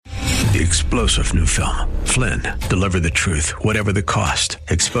the explosive new film, Flynn, deliver the truth, whatever the cost.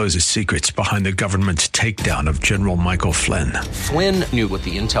 Exposes secrets behind the government's takedown of General Michael Flynn. Flynn knew what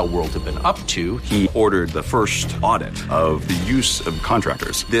the intel world had been up to. He ordered the first audit of the use of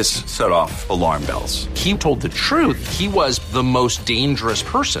contractors. This set off alarm bells. He told the truth. He was the most dangerous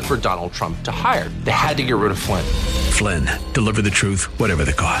person for Donald Trump to hire. They had to get rid of Flynn. Flynn, deliver the truth, whatever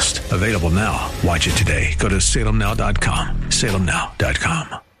the cost. Available now. Watch it today. Go to salemnow.com.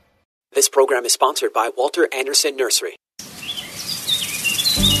 salemnow.com. This program is sponsored by Walter Anderson Nursery.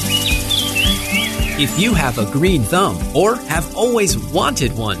 If you have a green thumb or have always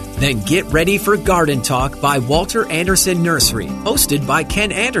wanted one, then get ready for Garden Talk by Walter Anderson Nursery, hosted by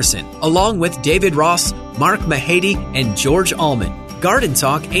Ken Anderson, along with David Ross, Mark Mahady, and George Allman. Garden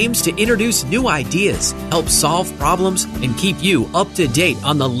Talk aims to introduce new ideas, help solve problems, and keep you up to date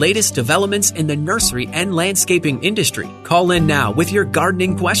on the latest developments in the nursery and landscaping industry. Call in now with your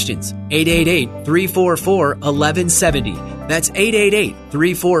gardening questions. 888-344-1170. That's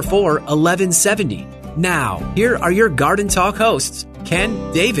 888-344-1170. Now, here are your Garden Talk hosts,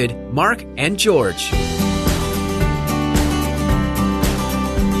 Ken, David, Mark, and George.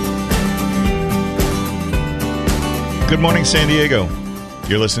 Good morning, San Diego.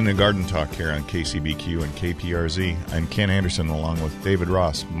 You're listening to Garden Talk here on KCBQ and KPRZ. I'm Ken Anderson along with David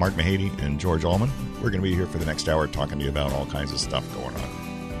Ross, Mark Mahady, and George Allman. We're going to be here for the next hour talking to you about all kinds of stuff going on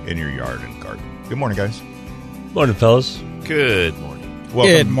in your yard and garden. Good morning, guys. Morning, fellas. Good morning.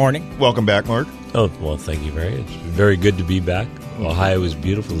 Good morning. Welcome back, Mark. Oh, well, thank you very much. Very good to be back. Ohio is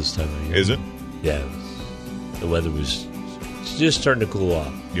beautiful this time of year. Is it? Yeah. The weather was just starting to cool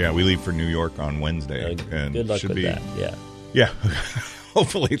off. Yeah, we leave for New York on Wednesday. And good luck should with be, that. Yeah. Yeah.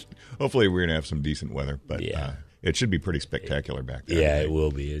 Hopefully we're going to have some decent weather, but Yeah. It should be pretty spectacular back there. Yeah, it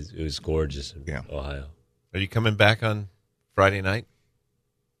will be. It was gorgeous in Ohio. Are you coming back on Friday night?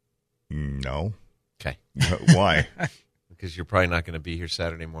 No. Okay. Why? Because you're probably not going to be here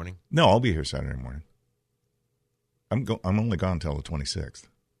Saturday morning? No, I'll be here Saturday morning. I'm only gone until the 26th.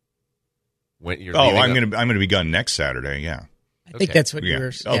 When you're I'm going to be gone next Saturday, yeah. I think that's what you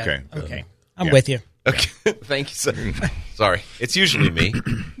were saying. Okay. Okay. I'm with you. Okay. Thank you, sir. Sorry. It's usually me.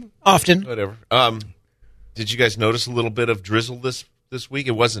 Often. Whatever. Did you guys notice a little bit of drizzle this week?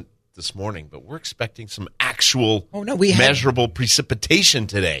 It wasn't this morning, but we're expecting some actual measurable precipitation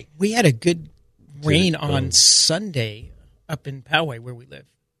today. We had a good rain on Sunday up in Poway where we live.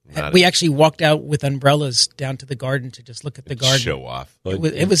 We actually walked out with umbrellas down to the garden to just look at the garden. Show off.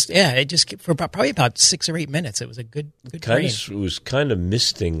 It was it just for probably about 6 or 8 minutes. It was a good rain. It was kind of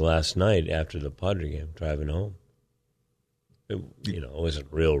misting last night after the Padre game, driving home. It wasn't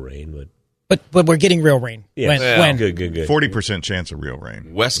real rain, but we're getting real rain. Yes. When? Good. 40% chance of real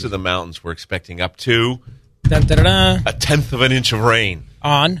rain. West of the mountains, we're expecting up to Dun, dun, dun, dun. a tenth of an inch of rain.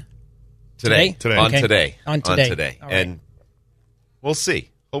 On? Today. On Okay. today. On today. All right. And we'll see.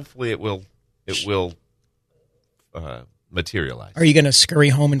 Hopefully it will materialize. Are you going to scurry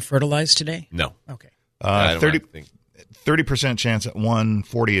home and fertilize today? No. Okay. 30% chance at 1,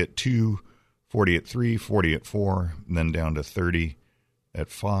 40 at 2, 40 at 3, 40 at 4, and then down to 30 at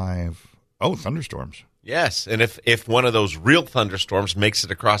 5. Oh, thunderstorms. Yes, and if one of those real thunderstorms makes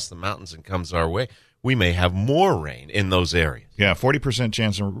it across the mountains and comes our way, we may have more rain in those areas. Yeah, 40%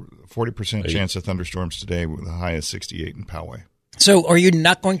 chance of thunderstorms today with a high of 68 in Poway. So are you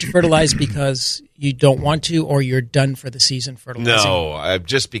not going to fertilize because you don't want to, or you're done for the season fertilizing? No,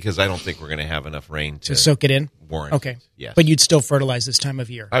 just because I don't think we're going to have enough rain to soak it in? Warrant. Okay. Yes. But you'd still fertilize this time of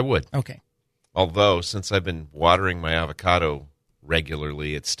year? I would. Okay. Although, since I've been watering my avocado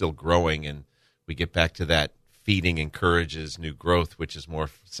regularly, it's still growing, and we get back to that feeding encourages new growth, which is more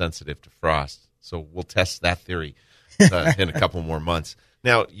sensitive to frost. So we'll test that theory in a couple more months.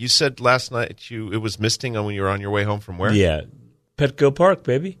 Now, you said last night it was misting when you were on your way home from where? Yeah. Petco Park,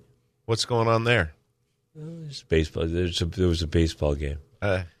 baby. What's going on there? It's baseball. There was a baseball game.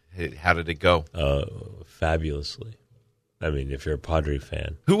 How did it go? Fabulously. I mean, if you're a Padre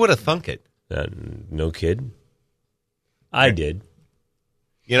fan. Who would have thunk it? No kid. I did.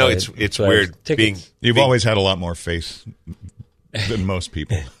 You know, it's weird. You've always had a lot more faith than most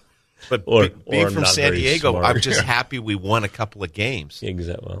people. But being from San Diego, I'm just happy we won a couple of games.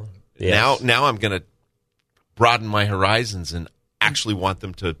 Exactly. Well, yes. Now I'm going to broaden my horizons and actually want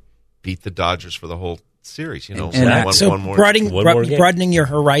them to beat the Dodgers for the whole series. You know, broadening your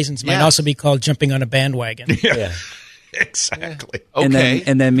horizons might also be called jumping on a bandwagon. Yeah. Exactly. Okay.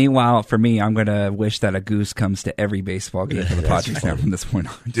 And then meanwhile, for me, I'm going to wish that a goose comes to every baseball game for the Padres now from this point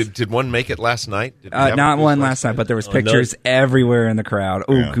on. Did one make it last night? Not one last night, but there was pictures everywhere in the crowd.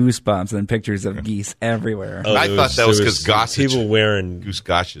 Oh, yeah. Goosebumps and pictures of geese everywhere. I thought that was because Gossage. People wearing goose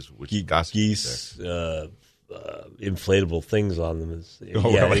goshes, geese inflatable things on them.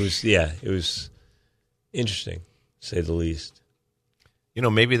 It was interesting, to say the least.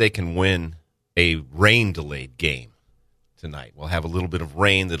 Maybe they can win a rain-delayed game tonight. We'll have a little bit of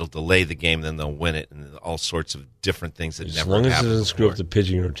rain that'll delay the game, then they'll win it, and all sorts of different things that never happened. As long as it doesn't screw up the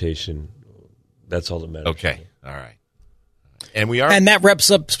pitching rotation, that's all that matters. Okay, all right. And that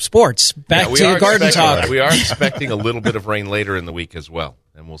wraps up sports. Back to Garden Talk. We are expecting a little bit of rain later in the week as well,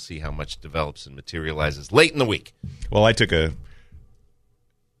 and we'll see how much develops and materializes late in the week. Well, I took a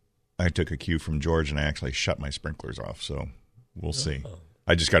cue from George, and I actually shut my sprinklers off, so we'll see.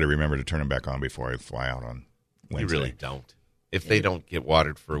 I just got to remember to turn them back on before I fly out on Wednesday. You really don't. If they don't get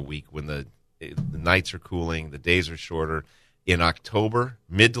watered for a week, when the nights are cooling, the days are shorter, in October,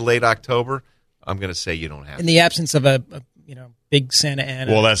 mid to late October, I'm going to say you don't have in the absence of a big Santa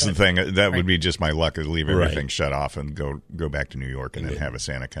Ana. Well, that's the thing. That would be just my luck, is leave everything shut off and go back to New York and then have a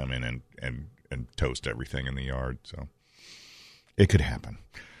Santa come in and toast everything in the yard. So it could happen.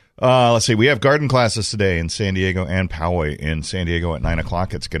 Let's see. We have garden classes today in San Diego and Poway. In San Diego at 9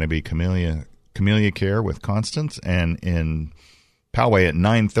 o'clock, it's going to be Camellia Care with Constance, and in Poway at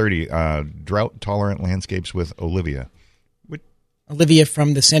 9:30, Drought Tolerant Landscapes with Olivia. Olivia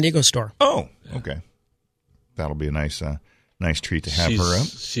from the San Diego store. Oh, okay. That'll be a nice treat to have her up.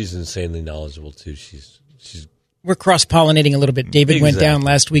 She's insanely knowledgeable too. We're cross-pollinating a little bit. David went down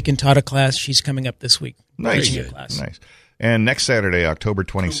last week and taught a class. She's coming up this week. Nice. And next Saturday, October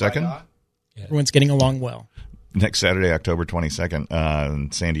 22nd. Everyone's getting along well. Next Saturday, October 22nd,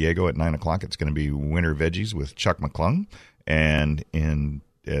 in San Diego at 9 o'clock, it's going to be Winter Veggies with Chuck McClung. And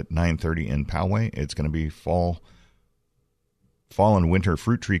at 9:30 in Poway, it's going to be Fall and Winter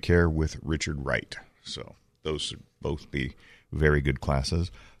Fruit Tree Care with Richard Wright. So those should both be very good classes.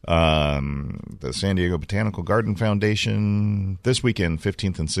 The San Diego Botanical Garden Foundation, this weekend,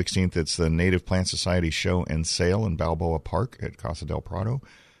 15th and 16th, it's the Native Plant Society Show and Sale in Balboa Park at Casa del Prado.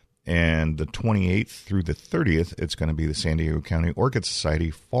 And the 28th through the 30th, it's going to be the San Diego County Orchid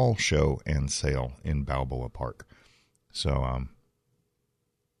Society Fall Show and Sale in Balboa Park. So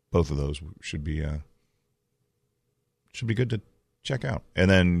both of those should be good to check out. And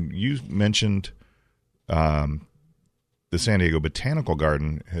then you mentioned the San Diego Botanical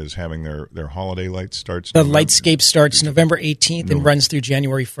Garden is having their holiday lights starts. The Lightscape starts November 18th and runs through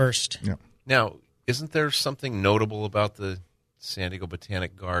January 1st. Yeah. Now, isn't there something notable about the San Diego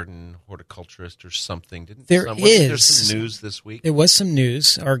Botanic Garden horticulturist or something? There some news this week? There was some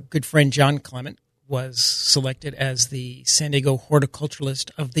news. Our good friend John Clement was selected as the San Diego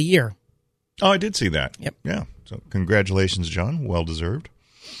Horticulturalist of the Year. Oh, I did see that. Yep. Yeah. So congratulations, John. Well deserved.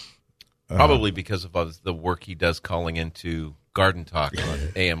 Probably because of the work he does calling into Garden Talk on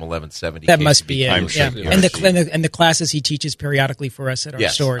AM 1170. That must be it. I'm sure. Yeah. And the classes he teaches periodically for us at our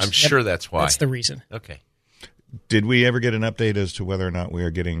stores. I'm sure that's why. That's the reason. Okay. Did we ever get an update as to whether or not we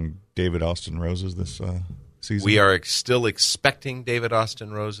are getting David Austin roses this season? We are still expecting David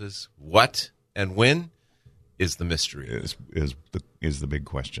Austin roses. What and when is the mystery. Is the big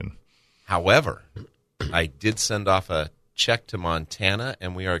question. However, I did send off a check to Montana,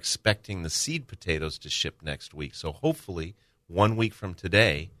 and we are expecting the seed potatoes to ship next week. So hopefully, 1 week from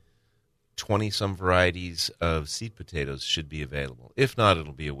today, 20-some varieties of seed potatoes should be available. If not,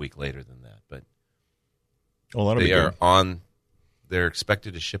 it'll be a week later than that. But they're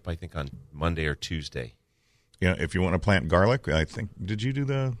expected to ship, I think, on Monday or Tuesday. Yeah, if you want to plant garlic, I think did you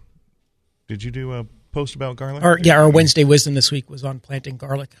do a post about garlic? Our Wednesday Wisdom this week was on planting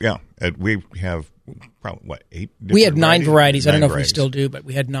garlic. Yeah, we have probably 8. We had 9 varieties. I don't know if we still do, but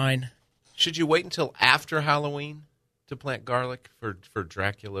we had 9. Should you wait until after Halloween to plant garlic for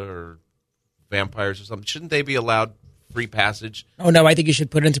Dracula or vampires or something? Shouldn't they be allowed free passage? Oh no, I think you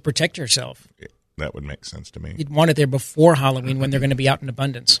should put it in to protect yourself. That would make sense to me. You'd want it there before Halloween when they're going to be out in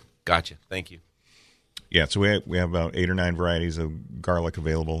abundance. Gotcha. Thank you. Yeah, so we have about 8 or 9 varieties of garlic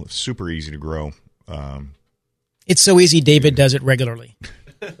available. Super easy to grow. It's so easy, David does it regularly.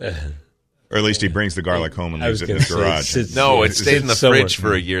 Or at least he brings the garlic home and leaves it in his garage. It stayed in the fridge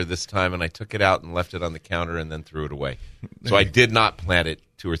for a year this time, and I took it out and left it on the counter and then threw it away. So I did not plant it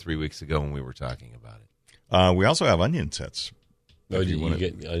 2 or 3 weeks ago when we were talking about it. We also have onion sets. Oh, you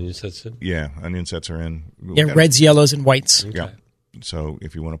get onion sets in? Yeah, onion sets are in. Yeah, reds, yellows, and whites. Okay. Yeah. So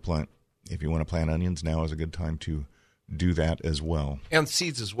if you want to plant onions, now is a good time to do that as well. And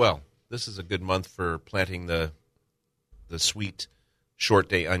seeds as well. This is a good month for planting the the sweet short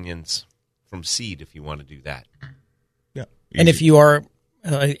day onions from seed if you want to do that. Yeah. And if you are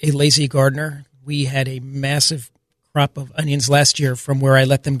a lazy gardener, we had a massive crop of onions last year from where I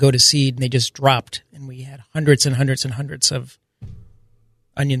let them go to seed, and they just dropped, and we had hundreds and hundreds and hundreds of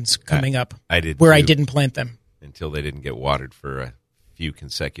onions coming up. I did where too, I didn't plant them until they didn't get watered for a few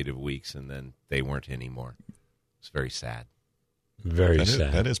consecutive weeks, and then they weren't anymore. It's very sad. Very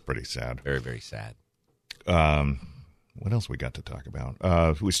sad. That is pretty sad. Very, very sad. What else we got to talk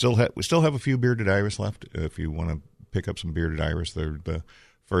about? We still have a few bearded iris left. If you want to pick up some bearded iris, they're the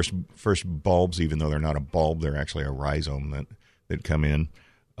first bulbs. Even though they're not a bulb, they're actually a rhizome that come in.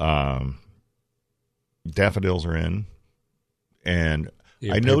 Daffodils are in, and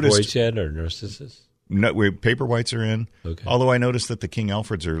I noticed whites yet or narcissus. No, paper whites are in. Okay. Although I noticed that the King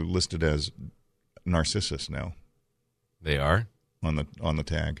Alfreds are listed as narcissus now. They are on the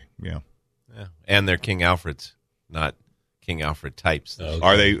tag. Yeah. And they're King Alfreds, not King Alfred types.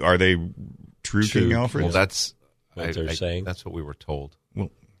 Okay. Are they true King Alfreds? Well, that's what they're saying. That's what we were told.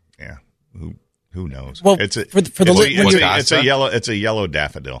 Well, yeah. Who knows? Well, it's a yellow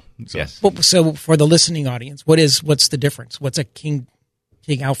daffodil. So. Yes. Well, so for the listening audience, what's the difference? What's a King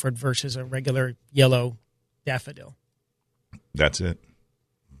Alfred versus a regular yellow daffodil? That's it.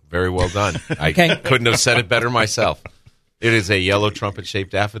 Very well done. Okay. I couldn't have said it better myself. It is a yellow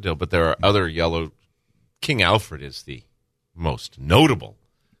trumpet-shaped daffodil, but there are other yellow. King Alfred is the most notable,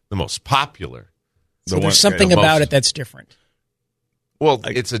 the most popular. So there's something about it that's different. Well,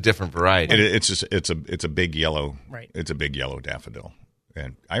 it's a different variety. It's a big yellow. Right. It's a big yellow daffodil,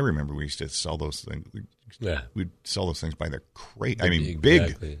 and I remember we used to sell those things. Yeah. We'd sell those things by the crate. I mean,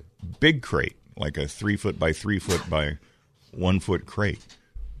 Exactly. big crate, like a 3 foot by 3 foot by 1 foot crate.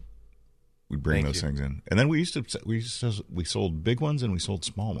 We'd bring those things in, and then we sold big ones and we sold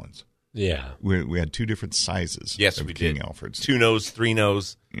small ones. Yeah. We had two different sizes. Yes, of we King did. Alfreds. 2 nose, 3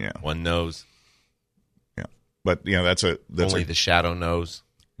 nose, Yeah. 1 nose. Yeah, but that's only the shadow nose.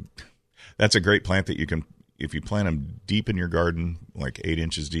 That's a great plant that you can, if you plant them deep in your garden, like 8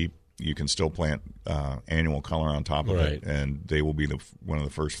 inches deep, you can still plant annual color on top of it, and they will be one of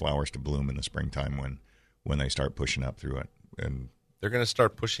the first flowers to bloom in the springtime when they start pushing up through it. And they're going to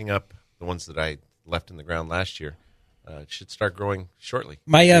start pushing up. The ones that I left in the ground last year should start growing shortly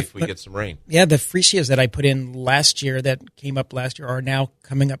if we get some rain. Yeah, the freesias that I put in last year that came up last year are now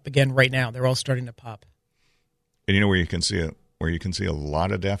coming up again right now. They're all starting to pop. And you know where you can see a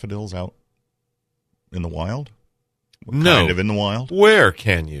lot of daffodils out in the wild? Kind of in the wild. Where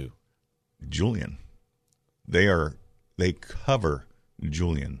can you? Julian. They cover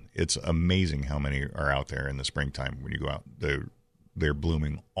Julian. It's amazing how many are out there in the springtime when you go out. They're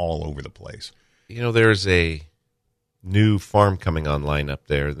blooming all over the place. You know, there's a new farm coming online up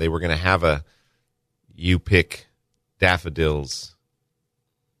there. They were going to have a You Pick Daffodils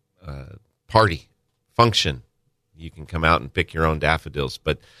party function. You can come out and pick your own daffodils.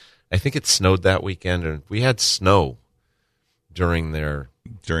 But I think it snowed that weekend, and we had snow during their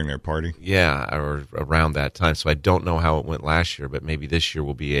party. Yeah, or around that time. So I don't know how it went last year, but maybe this year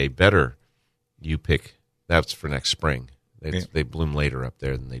will be a better You Pick. That's for next spring. They bloom later up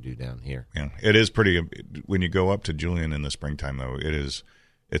there than they do down here. Yeah, it is pretty. When you go up to Julian in the springtime, though, it's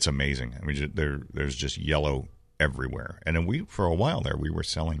amazing. I mean, there's just yellow everywhere. And then for a while there, we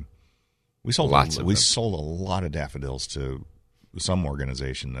sold a lot of daffodils to some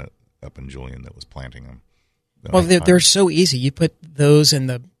organization that up in Julian that was planting them. Well, they're so easy. You put those in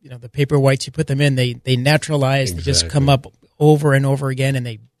the paper whites. You put them in. They naturalize. Exactly. They just come up over and over again, and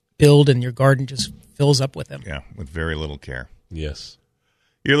they build, and your garden just fills up with them. Yeah, with very little care. Yes.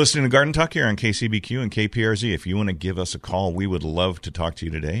 You're listening to Garden Talk here on KCBQ and KPRZ. If you want to give us a call, we would love to talk to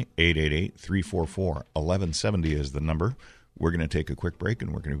you today. 888-344-1170 is the number. We're going to take a quick break,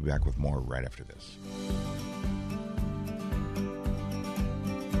 and we're going to be back with more right after this.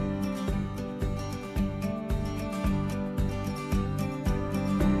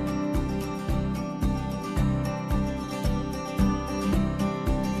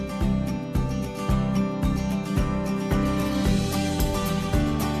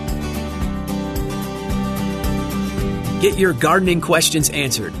 Get your gardening questions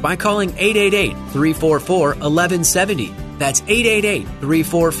answered by calling 888-344-1170. That's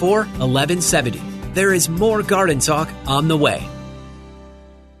 888-344-1170. There is more Garden Talk on the way.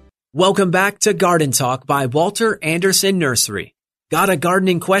 Welcome back to Garden Talk by Walter Anderson Nursery. Got a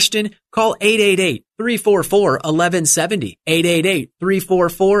gardening question? Call 888-344-1170.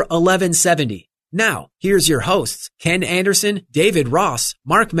 888-344-1170. Now, here's your hosts, Ken Anderson, David Ross,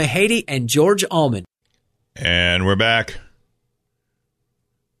 Mark Mahady, and George Allman. And we're back.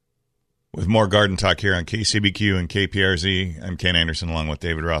 With more Garden Talk here on KCBQ and KPRZ, I'm Ken Anderson along with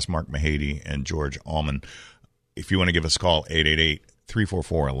David Ross, Mark Mahady, and George Allman. If you want to give us a call,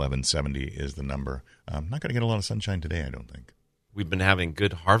 888-344-1170 is the number. I'm not going to get a lot of sunshine today, I don't think. We've been having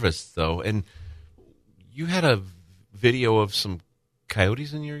good harvests, though. And you had a video of some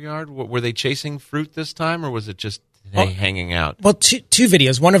coyotes in your yard. Were they chasing fruit this time, or was it just hanging out? Well, two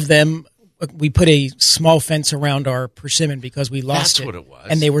videos. One of them, we put a small fence around our persimmon because we lost it. That's what it was.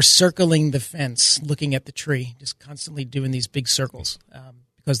 And they were circling the fence, looking at the tree, just constantly doing these big circles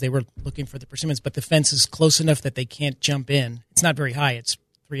because they were looking for the persimmons. But the fence is close enough that they can't jump in. It's not very high. It's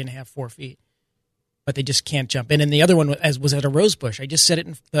 3.5, 4 feet. But they just can't jump in. And the other one was at a rose bush. I just set it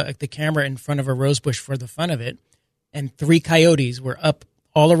in the camera in front of a rose bush for the fun of it. And 3 coyotes were up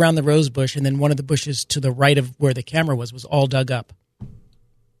all around the rose bush. And then one of the bushes to the right of where the camera was all dug up.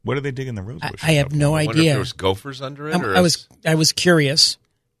 What are they digging the rose bush? I have no I idea. wonder if there was gophers under it? I was curious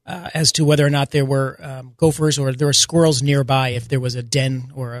as to whether or not there were gophers or there were squirrels nearby, if there was a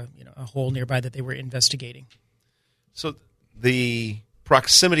den or a hole nearby that they were investigating. So the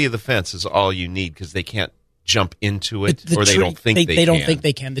proximity of the fence is all you need because they can't jump into it, or they don't think they can. They don't think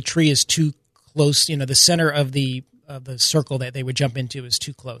they can. The tree is too close. The center of the circle that they would jump into is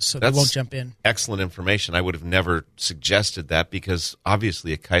too close, so they won't jump in. Excellent information. I would have never suggested that because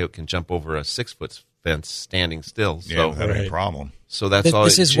obviously a coyote can jump over a 6-foot fence standing still. Yeah, without any problem. So that's all.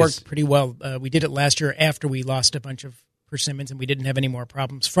 This has worked pretty well. We did it last year after we lost a bunch of persimmons, and we didn't have any more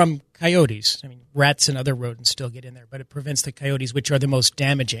problems from coyotes. I mean, rats and other rodents still get in there, but it prevents the coyotes, which are the most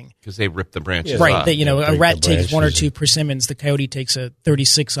damaging. Because they rip the branches right. off. A rat takes 1 or 2 persimmons. The coyote takes a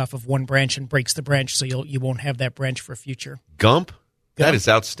 36 off of one branch and breaks the branch, so you won't have that branch for future. Gump? That is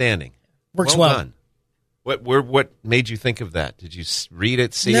outstanding. Works well. Done. What made you think of that? Did you read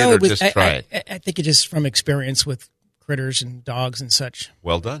it, see it, or just try it? I think it just from experience with critters and dogs and such.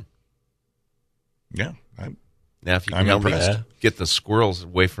 Well done. Yeah. Now, if you can help me get the squirrels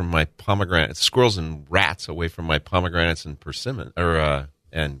away from my pomegranates, squirrels and rats away from my pomegranates and persimmon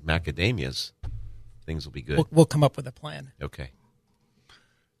and macadamias, things will be good. We'll come up with a plan. Okay.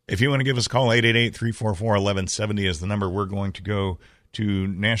 If you want to give us a call, 888-344-1170 is the number. We're going to go to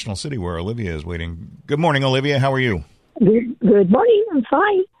National City where Olivia is waiting. Good morning, Olivia. How are you? Good morning. I'm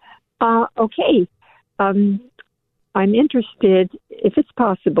fine. Okay. I'm interested, if it's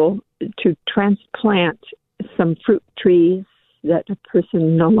possible, to transplant some fruit trees that a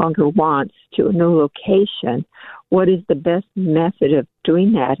person no longer wants to a new location. What is the best method of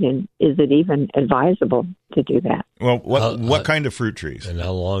doing that, and is it even advisable to do that? Well, what kind of fruit trees? And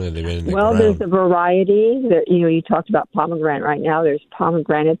how long have they been in the ground? Well, there's a variety. You talked about pomegranate right now. There's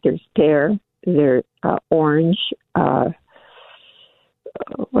pomegranate, there's pear, there's orange. What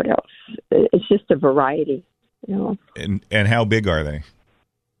else? It's just a variety. And how big are they?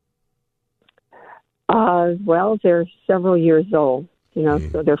 Well, they're several years old,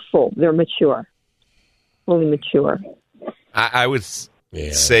 so they're full. They're mature, fully mature. I would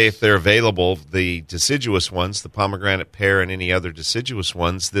say if they're available, the deciduous ones, the pomegranate, pear, and any other deciduous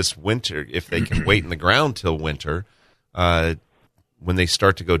ones this winter, if they can wait in the ground till winter, when they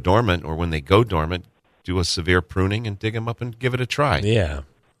start to go dormant or when they go dormant, do a severe pruning and dig them up and give it a try. Yeah.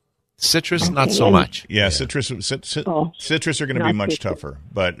 Citrus, not so much. Yeah. Citrus are going to be much tougher,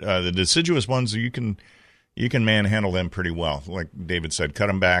 but the deciduous ones you can manhandle them pretty well. Like David said, cut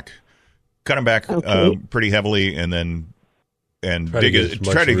them back pretty heavily, and then try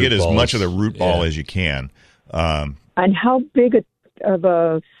to get as much of the root ball as you can. And how big of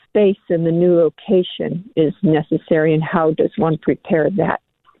a space in the new location is necessary, and how does one prepare that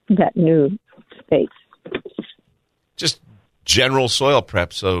new space? Just general soil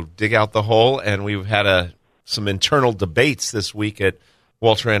prep. So dig out the hole, and we've had some internal debates this week at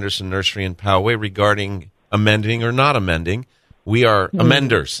Walter Anderson Nursery in Poway regarding amending or not amending. We are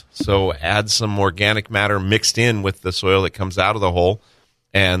amenders, so add some organic matter mixed in with the soil that comes out of the hole,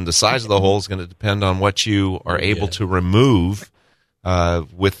 and the size of the hole is going to depend on what you are able to remove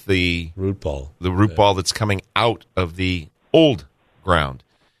with the root ball. The root ball that's coming out of the old ground.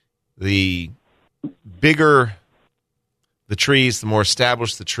 The bigger the trees, the more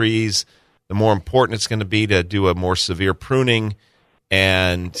established the trees, the more important it's going to be to do a more severe pruning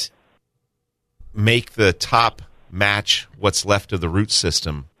and make the top match what's left of the root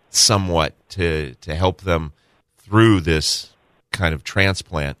system somewhat to help them through this kind of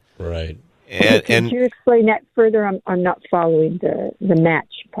transplant. Right. Could you explain that further? I'm not following the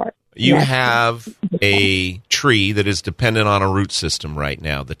match part. You have a tree that is dependent on a root system right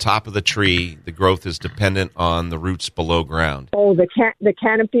now. The top of the tree, the growth is dependent on the roots below ground. Oh, the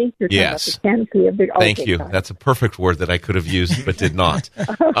canopy? You're talking yes. about the canopy of the... Thank okay, you. sorry. That's a perfect word that I could have used but did not.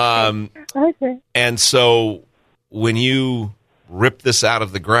 Okay. And so when you rip this out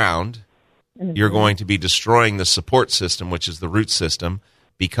of the ground, you're going to be destroying the support system, which is the root system.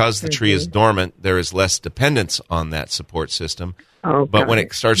 Because the tree is dormant, there is less dependence on that support system. Oh, but when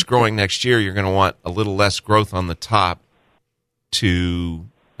it starts growing next year, you're going to want a little less growth on the top to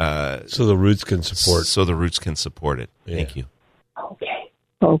so the roots can support. So the roots can support it. Yeah. Thank you.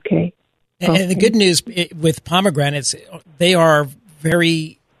 Okay. And the good news with pomegranates, they are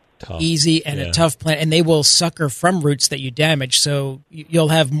very easy and a tough plant, and they will sucker from roots that you damage. So you'll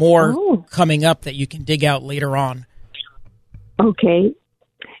have more coming up that you can dig out later on. Okay.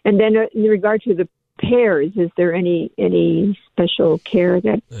 And then in regard to the pears, is there any special care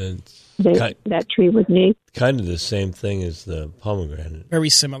that that tree would need? Kind of the same thing as the pomegranate. Very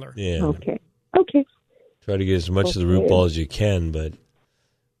similar. Yeah. Okay. Try to get as much of the root ball as you can, but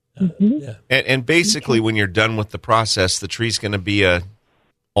yeah. And basically, when you're done with the process, the tree's going to be a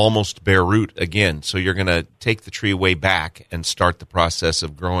almost bare root again. So you're going to take the tree way back and start the process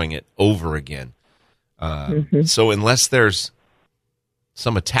of growing it over again. So unless there's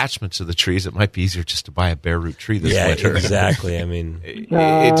some attachment to the trees, it might be easier just to buy a bare root tree this winter. Exactly. I mean,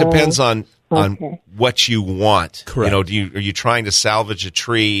 it depends on what you want. Correct. Are you trying to salvage a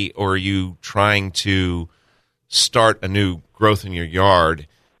tree, or are you trying to start a new growth in your yard?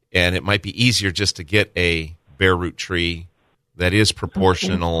 And it might be easier just to get a bare root tree that is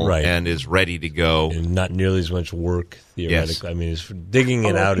proportional and is ready to go, and not nearly as much work theoretically. Yes. I mean, it's digging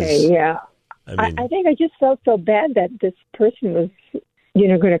it out is. Yeah. I think I just felt so bad that this person was,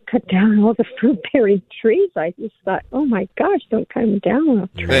 going to cut down all the fruit-bearing trees. I just thought, oh my gosh, don't cut them down.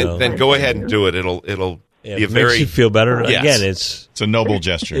 Then go ahead and do it. It'll be a makes you feel better. Yes. Again, it's a noble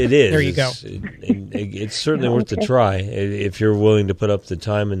gesture. It is. There you go. It's certainly worth the try if you're willing to put up the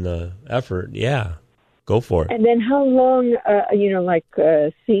time and the effort. Yeah, go for it. And then how long,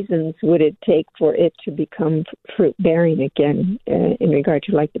 seasons would it take for it to become fruit-bearing again in regard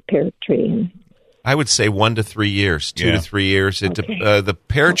to like the pear tree? I would say 1 to 3 years, 2 to 3 years. The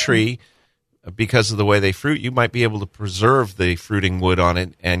pear tree, because of the way they fruit, you might be able to preserve the fruiting wood on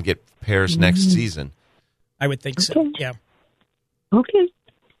it and get pears next season. I would think so, yeah. Okay.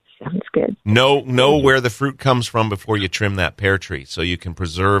 Sounds good. Know where the fruit comes from before you trim that pear tree, so you can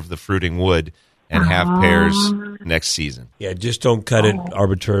preserve the fruiting wood and have pears next season. Yeah, just don't cut it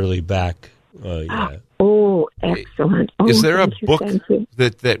arbitrarily back. Yeah. Oh, excellent. Is there a book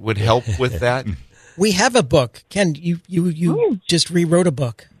that would help with that? We have a book. Ken, you just rewrote a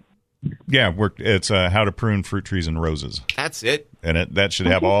book. Yeah, it's How to Prune Fruit Trees and Roses. That's it. And that should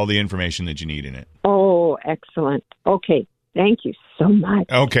have all the information that you need in it. Oh, excellent. Okay. Thank you so much.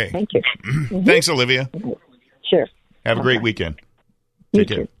 Okay. Thank you. Thanks, Olivia. Sure. Have a great weekend. Take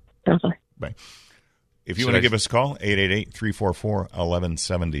care. Bye-bye. Bye. If you want to give us a call,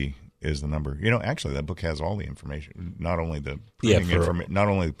 888-344-1170 is the number. Actually, that book has all the information, not only the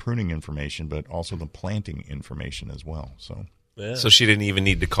pruning information, but also the planting information as well. So she didn't even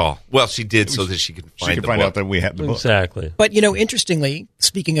need to call. Well, she did so that she could find out that we have the book. Exactly. But, interestingly,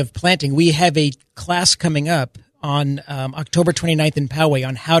 speaking of planting, we have a class coming up on October 29th in Poway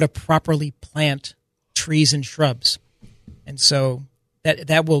on how to properly plant trees and shrubs. And so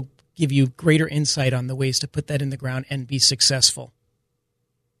that will give you greater insight on the ways to put that in the ground and be successful.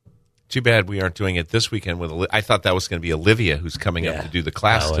 Too bad we aren't doing it this weekend with Olivia. I thought that was going to be Olivia who's coming up to do the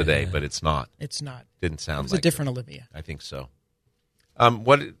class today, but it's not. It's not. Didn't sound like it. It's a different Olivia. I think so.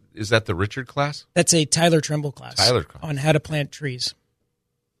 What is that, the Richard class? That's a Tyler Trimble class. On how to plant trees.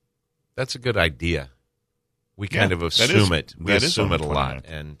 That's a good idea. We kind of assume it. We assume it a lot,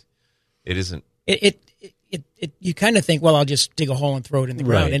 and it isn't. You kind of think, well, I'll just dig a hole and throw it in the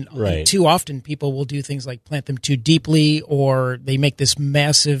ground. And too often people will do things like plant them too deeply, or they make this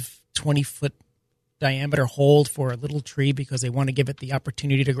massive 20-foot diameter hole for a little tree because they want to give it the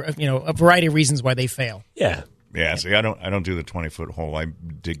opportunity to grow. A variety of reasons why they fail. Yeah. Yeah, see, I don't do the 20-foot hole. I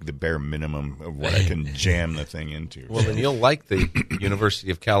dig the bare minimum of what I can jam the thing into. Well, then you'll like the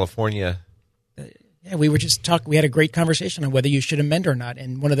University of California. Yeah, we were just talking. We had a great conversation on whether you should amend or not.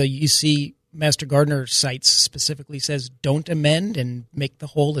 And one of the UC Master Gardener sites specifically says don't amend and make the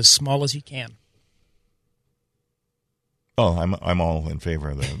hole as small as you can. Oh, I'm all in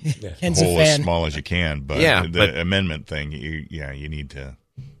favor of the hole as small as you can, but the amendment thing, you need to.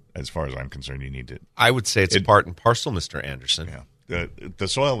 As far as I'm concerned, you need to. I would say it's part and parcel, Mr. Anderson. Yeah, the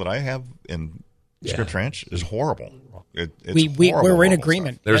soil that I have in Scripps Ranch is horrible. We're in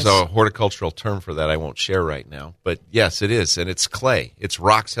agreement. There's a horticultural term for that I won't share right now, but yes, it is, and it's clay. It's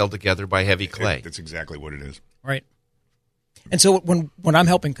rocks held together by heavy clay. That's exactly what it is. Right. And so when I'm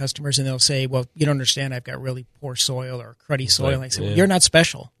helping customers and they'll say, well, you don't understand, I've got really poor soil or cruddy soil. And I say, well, you're not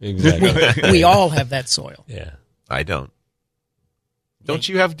special. Exactly. We all have that soil. Yeah. I don't. Don't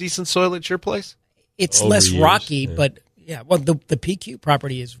you have decent soil at your place? It's less rocky, but well, the PQ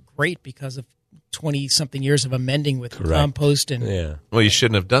property is great because of 20-something years of amending with compost and Well, you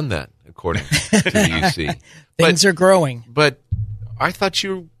shouldn't have done that, according to the UC. Things are growing. But I thought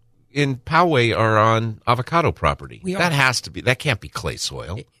you in Poway are on avocado property. We are. That has to be. That can't be clay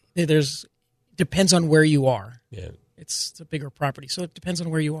soil. Depends on where you are. Yeah. It's a bigger property, so it depends on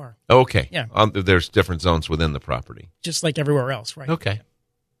where you are. Okay. Yeah. There's different zones within the property. Just like everywhere else, right? Okay.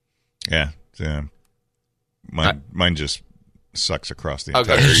 Yeah. Mine just sucks across the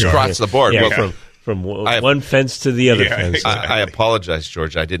entire across the board. Yeah, Well, from one fence to the other fence. Exactly. I apologize,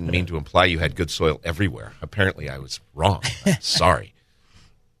 George. I didn't mean to imply you had good soil everywhere. Apparently, I was wrong. Sorry.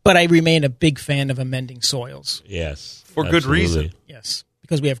 But I remain a big fan of amending soils. Yes. For good reason. Yes,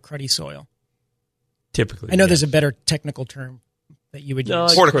 because we have cruddy soil. Typically. I know there's a better technical term that you would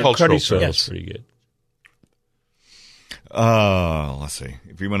use. Horticultural cruddy soil Yes. is pretty good. Let's see.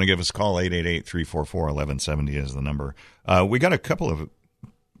 If you want to give us a call, 888-344-1170 is the number. We got a couple of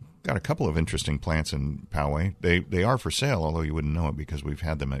interesting plants in Poway. They are for sale, although you wouldn't know it because we've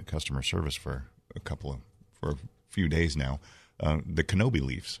had them at customer service for a few days now. The Kenobi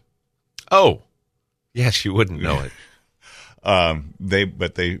leaves. Oh, yes, you wouldn't know it.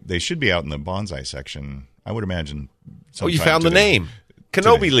 They should be out in the bonsai section. I would imagine. You found the name.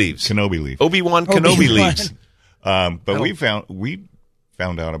 Kenobi leaves. Kenobi leaf. Obi-Wan Kenobi leaves. But we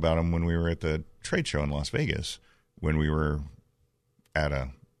found out about them when we were at the trade show in Las Vegas, when we were at a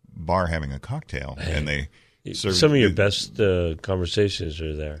bar having a cocktail, and they served some of your best conversations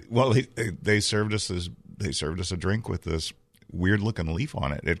are there. Well, they served us a drink with this weird looking leaf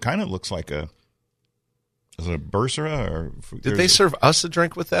on it. It kind of looks like is it a Bursera? Or did they serve us a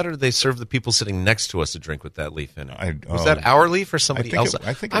drink with that, or did they serve the people sitting next to us a drink with that leaf in it? Was that our leaf or somebody else?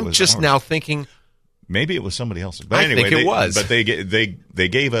 I think I'm just now thinking. Maybe it was somebody else's. But I anyway, think it was. But they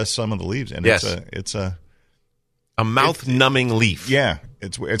gave us some of the leaves, and it's a mouth-numbing leaf. Yeah,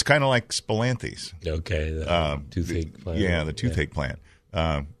 it's kind of like Spilanthes. Okay, the toothache plant. Yeah, the toothache plant.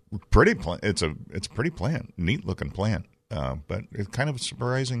 Pretty plant. It's a pretty plant, neat looking plant. But it's kind of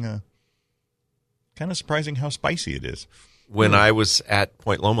surprising how spicy it is. When I was at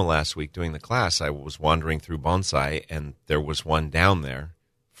Point Loma last week doing the class, I was wandering through bonsai, and there was one down there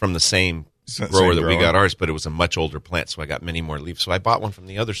from the same grower that we got ours, but it was a much older plant, so I got many more leaves. So I bought one from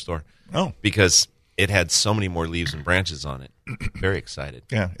the other store. Oh, because it had so many more leaves and branches on it. Very excited.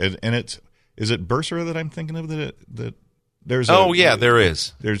 Yeah, and is it Bursera that I'm thinking of that there's? There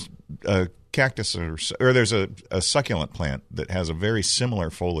is. There's a cactus or there's a succulent plant that has a very similar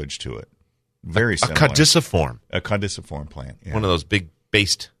foliage to it. Very similar. A caudiciform. A caudiciform plant. Yeah. One of those big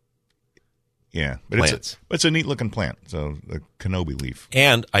based. Yeah, but it's a neat looking plant. So the Kenobi leaf.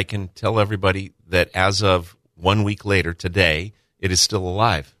 And I can tell everybody that as of 1 week later today, it is still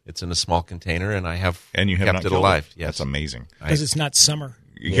alive. It's in a small container, and I have kept it alive. Yes, that's amazing. Because it's not summer.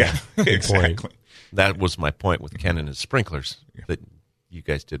 Yeah, exactly. That was my point with Ken and his sprinklers that you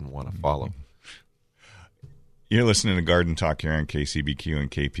guys didn't want to follow. You're listening to Garden Talk here on KCBQ and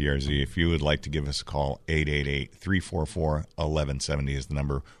KPRZ. If you would like to give us a call, 888-344-1170 is the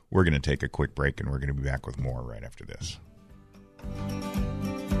number. We're going to take a quick break, and we're going to be back with more right after this.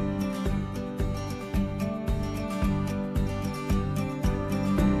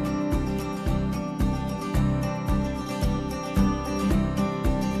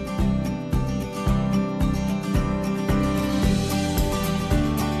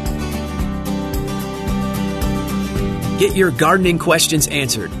 Get your gardening questions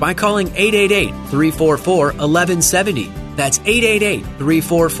answered by calling 888-344-1170. That's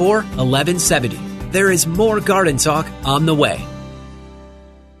 888-344-1170. There is more Garden Talk on the way.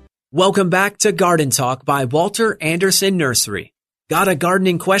 Welcome back to Garden Talk by Walter Anderson Nursery. Got a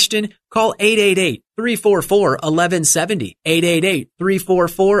gardening question? Call 888-344-1170.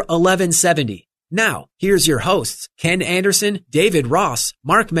 888-344-1170. Now, here's your hosts, Ken Anderson, David Ross,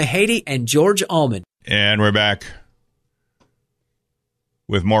 Mark Mahady, and George Allman. And we're back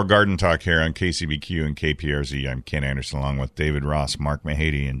with more Garden Talk here on KCBQ and KPRZ. I'm Ken Anderson along with David Ross, Mark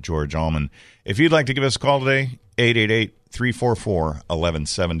Mahady, and George Allman. If you'd like to give us a call today,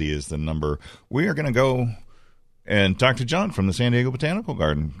 888-344-1170 is the number. We are going to go and talk to John from the San Diego Botanical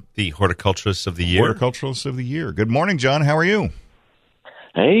Garden. The Horticulturist of the Year. Horticulturist of the Year. Good morning, John. How are you?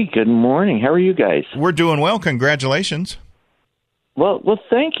 Hey, good morning. How are you guys? We're doing well. Congratulations. Well,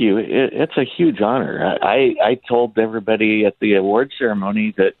 thank you. It's a huge honor. I told everybody at the award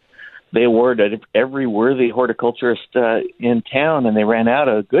ceremony that they awarded every worthy horticulturist in town, and they ran out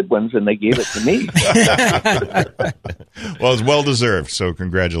of good ones, and they gave it to me. Well, it's well-deserved, so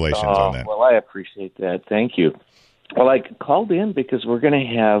congratulations on that. Well, I appreciate that. Thank you. Well, I called in because we're going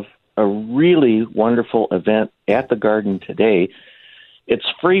to have a really wonderful event at the garden today. It's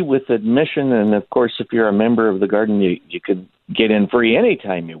free with admission, and, of course, if you're a member of the garden, you can get in free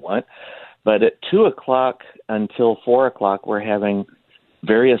anytime you want. But at 2 o'clock until 4 o'clock, we're having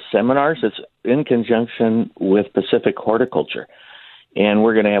various seminars. It's in conjunction with Pacific Horticulture. And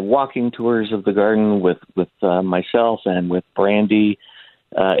we're going to have walking tours of the garden with myself and with Brandy.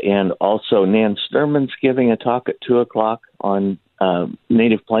 And also Nan Sturman's giving a talk at 2 o'clock on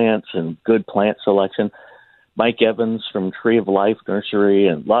native plants and good plant selection. Mike Evans from Tree of Life Nursery,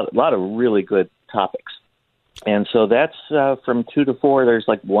 and a lot of really good topics. And so that's from 2 to 4. There's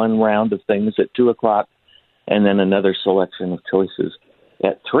like one round of things at 2 o'clock, and then another selection of choices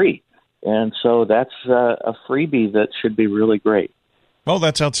at 3. And so that's a freebie that should be really great. Well,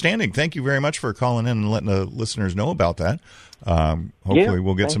 that's outstanding. Thank you very much for calling in and letting the listeners know about that. Hopefully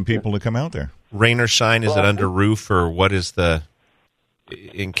we'll get some people to come out there. Rain or shine, is it under roof, or what is the,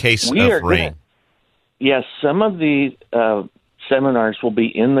 in case of rain? Yes, some of the seminars will be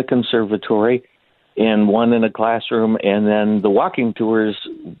in the conservatory, and one in a classroom, and then the walking tours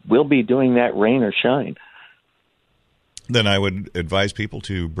will be doing that rain or shine. Then I would advise people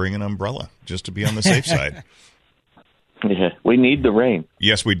to bring an umbrella just to be on the safe side. Yeah, we need the rain.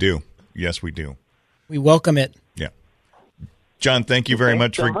 Yes, we do. Yes, we do. We welcome it. Yeah. John, thank you very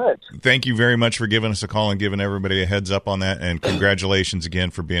much. Thank you very much for giving us a call and giving everybody a heads up on that. And congratulations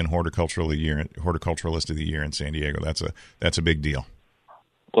again for being Horticulturalist of the Year in San Diego. That's a big deal.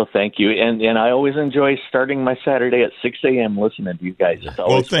 Well, thank you. And I always enjoy starting my Saturday at 6 a.m. listening to you guys.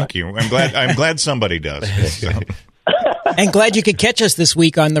 Well, thank you. I'm glad somebody does. So. And glad you could catch us this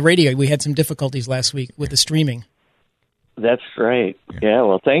week on the radio. We had some difficulties last week with the streaming. That's right. Yeah,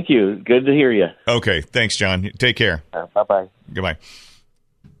 well, thank you. Good to hear you. Okay, thanks, John. Take care. Bye-bye. Goodbye.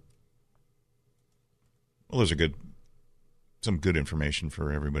 Well, those are some good information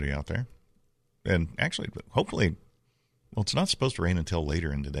for everybody out there. And actually, hopefully, well, it's not supposed to rain until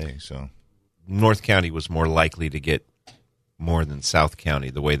later in the day, so. North County was more likely to get more than South County,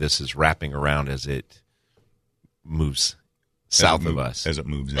 the way this is wrapping around as it moves south of us. As it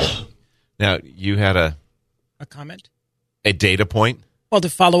moves in. Now, you had a comment? A data point? Well, to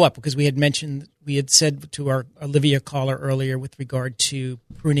follow up, because we had said to our Olivia caller earlier with regard to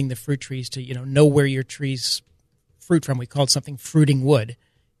pruning the fruit trees to, know where your trees fruit from. We called something fruiting wood,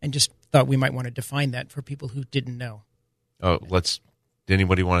 and just thought we might want to define that for people who didn't know. Oh, did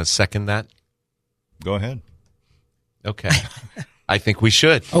anybody want to second that? Go ahead. Okay. I think we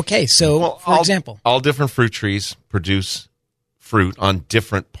should. Okay, so for example. All different fruit trees produce fruit on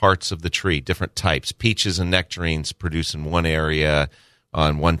different parts of the tree, different types. Peaches and nectarines produce in one area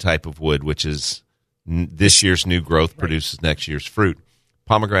on one type of wood, which is this year's new growth produces next year's fruit.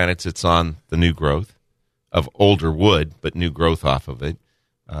 Pomegranates, it's on the new growth of older wood, but new growth off of it.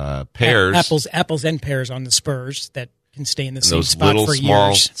 Pears. Apples and pears on the spurs that can stay in the same spot for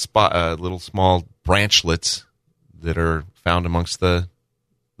years. Little small branchlets that are found amongst the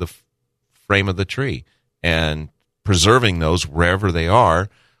frame of the tree. And preserving those wherever they are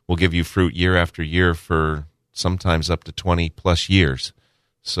will give you fruit year after year for sometimes up to 20-plus years.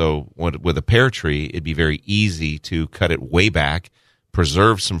 So with a pear tree, it'd be very easy to cut it way back,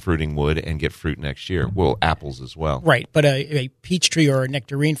 preserve some fruiting wood, and get fruit next year. Well, apples as well. Right, but a peach tree or a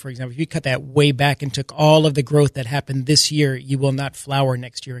nectarine, for example, if you cut that way back and took all of the growth that happened this year, you will not flower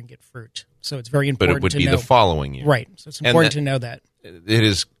next year and get fruit. So it's very important to know. But it would be the following year. Right, so it's important to know that. It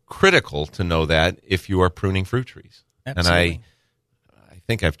is critical to know that if you are pruning fruit trees. Absolutely. And I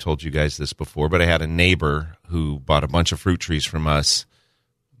think I've told you guys this before, but I had a neighbor who bought a bunch of fruit trees from us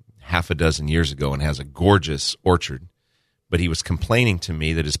half a dozen years ago and has a gorgeous orchard. But he was complaining to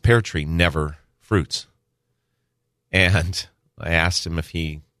me that his pear tree never fruits. And I asked him if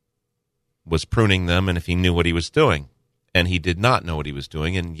he was pruning them and if he knew what he was doing. And he did not know what he was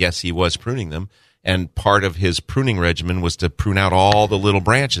doing. And yes, he was pruning them. And part of his pruning regimen was to prune out all the little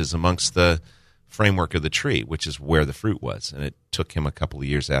branches amongst the framework of the tree, which is where the fruit was. And it took him a couple of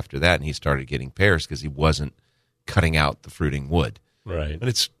years after that, and he started getting pears because he wasn't cutting out the fruiting wood. Right. And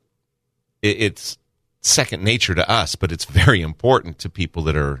it's second nature to us, but it's very important to people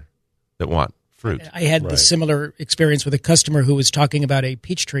that want fruit. I had the similar experience with a customer who was talking about a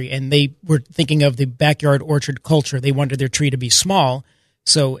peach tree, and they were thinking of the backyard orchard culture. They wanted their tree to be small,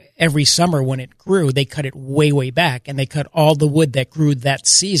 So every summer when it grew, they cut it way, way back, and they cut all the wood that grew that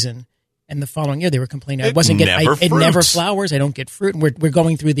season. And the following year, they were complaining, it never flowers. I don't get fruit. And we're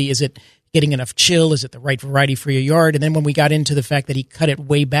going through is it getting enough chill? Is it the right variety for your yard? And then when we got into the fact that he cut it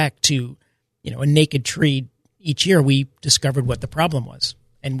way back to, a naked tree each year, we discovered what the problem was.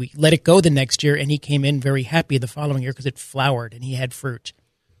 And we let it go the next year, and he came in very happy the following year because it flowered and he had fruit.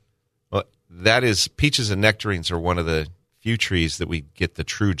 Well, peaches and nectarines are one of the few trees that we get the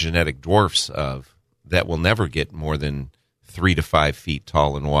true genetic dwarfs of that will never get more than 3 to 5 feet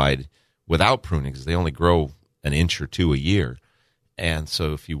tall and wide without pruning, because they only grow an inch or two a year. And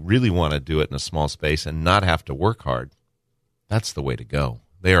so if you really want to do it in a small space and not have to work hard, that's the way to go.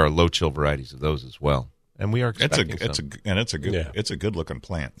 There are low-chill varieties of those as well. And we are expecting it's a good-looking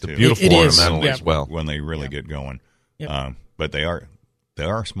plant, too. It's a beautiful ornamental as well. When they really get going. Yep. But they are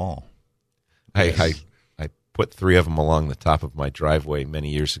small. I put 3 of them along the top of my driveway many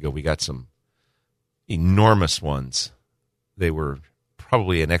years ago. We got some enormous ones. They were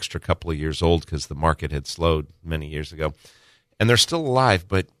probably an extra couple of years old because the market had slowed many years ago. And they're still alive,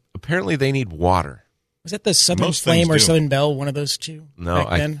 but apparently they need water. Was that the Southern Flame or Southern Belle, one of those two? No,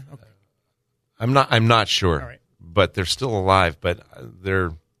 back then? Okay. I'm not sure. All right. But they're still alive, but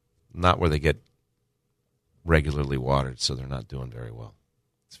they're not where they get regularly watered, so they're not doing very well.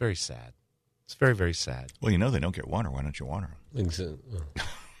 It's very sad. It's very, very sad. Well, they don't get water. Why don't you water them?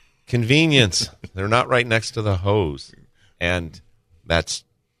 Convenience. They're not right next to the hose. And I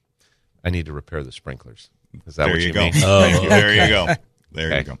need to repair the sprinklers. Is that what you mean? Oh, thank you. There you go.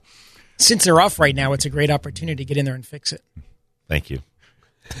 There you go. Since they're off right now, it's a great opportunity to get in there and fix it. Thank you.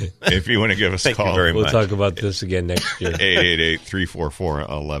 If you want to give us a call, we'll talk about this again next year.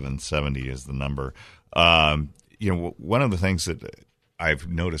 888-344-1170 is the number. One of the things that I've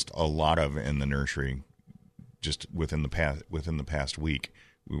noticed a lot of in the nursery, just within the past week,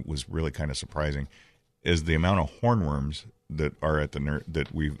 was really kind of surprising, is the amount of hornworms that are at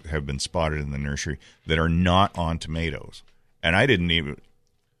that we have been spotted in the nursery that are not on tomatoes. And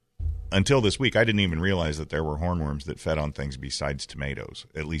until this week, I didn't even realize that there were hornworms that fed on things besides tomatoes,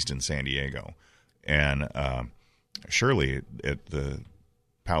 at least in San Diego. And Shirley at the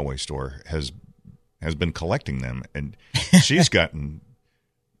Poway store has been collecting them, and she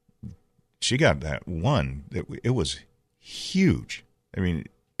got that one. It was huge. I mean,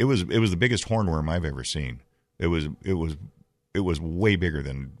 it was the biggest hornworm I've ever seen. It was way bigger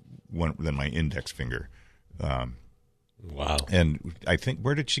than my index finger. Wow! And I think,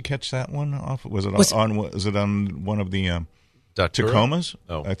 where did she catch that one off? Was it on one of the Tacomas?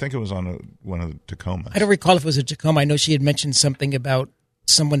 Oh, I think it was on one of the Tacomas. I don't recall if it was a Tacoma. I know she had mentioned something about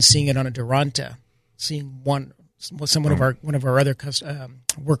someone seeing it on a Duranta, seeing one. One of our other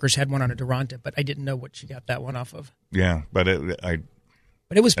workers had one on a Duranta, but I didn't know what she got that one off of. Yeah, but it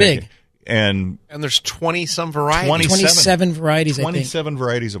was big. And there's 20-some varieties. 27 varieties, 27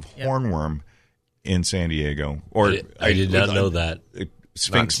 varieties of hornworm in San Diego. Or I did not know that.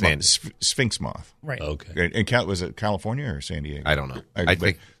 Sphinx moth. Right. Okay. And was it California or San Diego? I don't know. I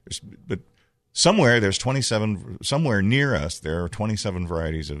think. But somewhere there's 27. Somewhere near us there are 27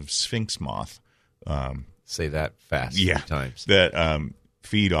 varieties of sphinx moth. Say that fast 3 times. That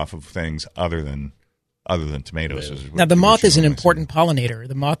feed off of things other than tomatoes. Now, the moth is an important pollinator.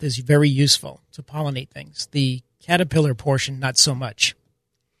 The moth is very useful to pollinate things. The caterpillar portion, not so much.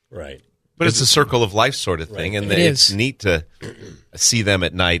 Right. But it's a circle of life sort of thing, and it's neat to see them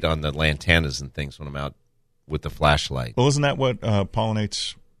at night on the lantanas and things when I'm out with the flashlight. Well, isn't that what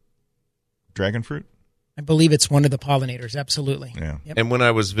pollinates dragon fruit? I believe it's one of the pollinators, absolutely. Yeah. Yep. And when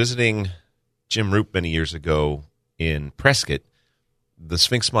I was visiting Jim Roop many years ago in Prescott, the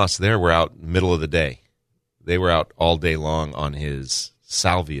sphinx moths there were out middle of the day. They were out all day long on his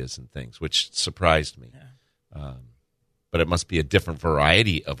salvias and things, which surprised me. Yeah. But it must be a different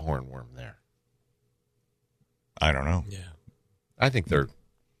variety of hornworm there. I don't know. Yeah, I think they're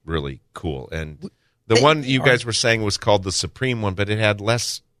really cool. And the one you guys were saying was called the Supreme one, but it had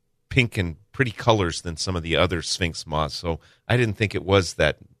less pink and pretty colors than some of the other sphinx moths. So I didn't think it was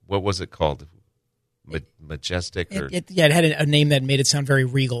that. What was it called? Majestic? It had a name that made it sound very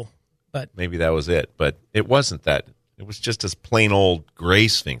regal. But maybe that was it. But it wasn't that. It was just this plain old gray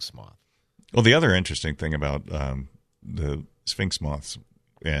sphinx moth. Well, the other interesting thing about the sphinx moths,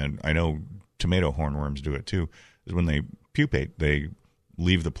 and I know tomato hornworms do it too, is when they pupate, they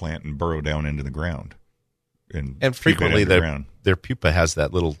leave the plant and burrow down into the ground. And frequently their pupa has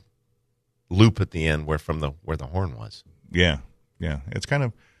that little loop at the end where the horn was. Yeah. It's kind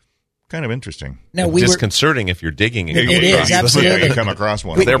of kind of interesting. No, disconcerting if you're digging and it is, absolutely. You come across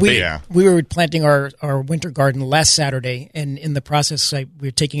one. We were planting our winter garden last Saturday, and in the process, we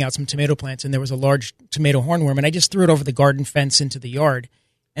were taking out some tomato plants, and there was a large tomato hornworm, and I just threw it over the garden fence into the yard.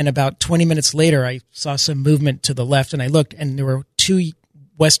 And about 20 minutes later, I saw some movement to the left, and I looked, and there were 2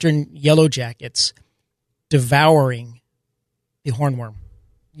 western yellow jackets devouring the hornworm.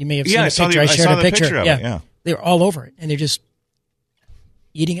 You may have seen a picture. I shared a picture of it. Yeah, they were all over it, and they're just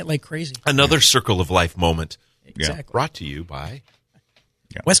eating it like crazy. Another circle of life moment. Exactly. Brought to you by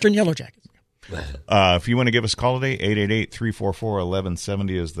Western Yellow Jackets. If you want to give us a call today,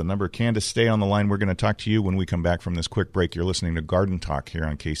 888-344-1170 is the number. Candace, stay on the line. We're going to talk to you when we come back from this quick break. You're listening to Garden Talk here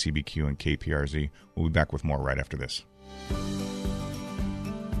on KCBQ and KPRZ. We'll be back with more right after this.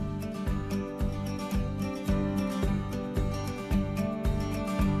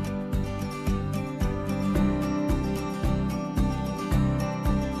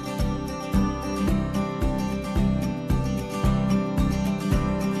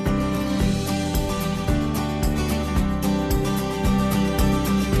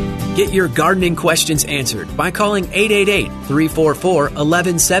 Get your gardening questions answered by calling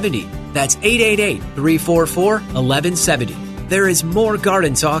 888-344-1170. That's 888-344-1170. There is more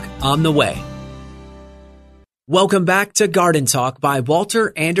Garden Talk on the way. Welcome back to Garden Talk by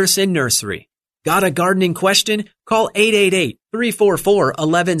Walter Anderson Nursery. Got a gardening question? Call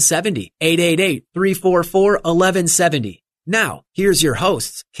 888-344-1170. 888-344-1170. Now, here's your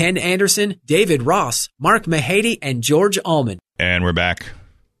hosts, Ken Anderson, David Ross, Mark Mahady, and George Allman. And we're back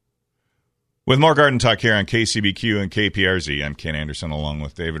with more Garden Talk here on KCBQ and KPRZ. I'm Ken Anderson along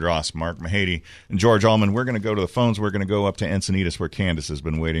with David Ross, Mark Mahady, and George Allman. We're going to go to the phones. We're going to go up to Encinitas where Candace has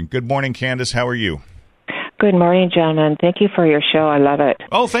been waiting. Good morning, Candace. How are you? Good morning, gentlemen. Thank you for your show. I love it.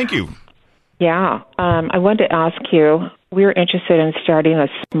 Oh, thank you. Yeah. I wanted to ask you, we're interested in starting a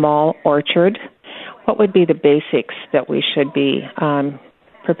small orchard. What would be the basics that we should be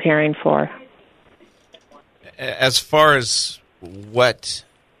preparing for? As far as what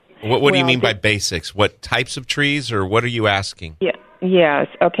do you mean by basics? What types of trees, or what are you asking? Yeah. Yes.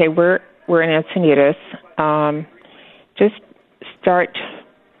 Okay. We're in Encinitas. Just start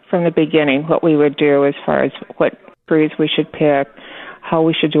from the beginning. What we would do as far as what trees we should pick, how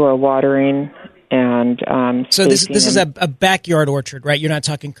we should do our watering, and so this is a backyard orchard, right? You're not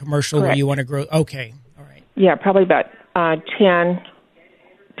talking commercial. Correct. Where you want to grow. Okay. All right. Yeah, probably about 10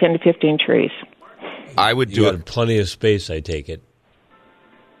 to 15 trees. I would do plenty of space. I take it.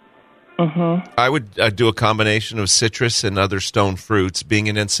 Mm-hmm. I would do a combination of citrus and other stone fruits. Being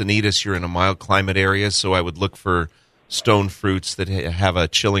in Encinitas, you're in a mild climate area, so I would look for stone fruits that have a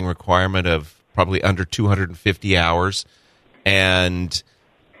chilling requirement of probably under 250 hours. And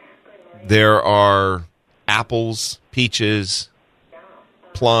there are apples, peaches,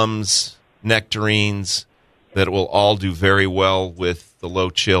 plums, nectarines that will all do very well with the low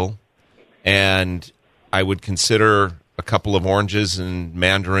chill. And I would consider a couple of oranges and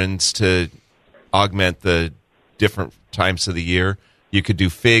mandarins to augment the different times of the year. You could do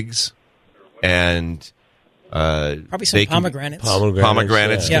figs and probably some pomegranates.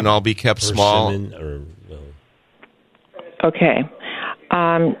 Pomegranates can all be kept small. Okay.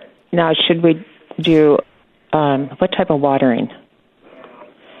 Now, should we do what type of watering?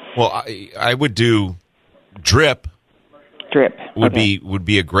 Well, I would do drip. Drip would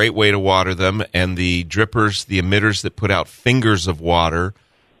be a great way to water them, and the drippers, the emitters that put out fingers of water,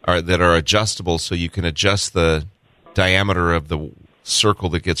 that are adjustable, so you can adjust the diameter of the circle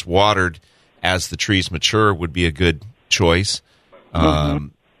that gets watered as the trees mature, would be a good choice.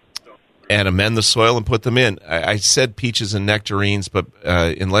 And amend the soil and put them in. I said peaches and nectarines, but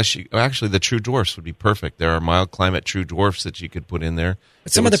actually the true dwarfs would be perfect. There are mild climate true dwarfs that you could put in there.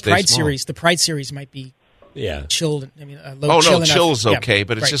 But some of the Pride series might be chilled. I mean, low chill. Chill is okay,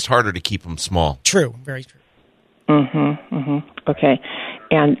 but it's just harder to keep them small. True, very true. Okay,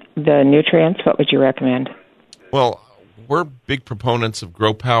 and the nutrients, what would you recommend? Well, we're big proponents of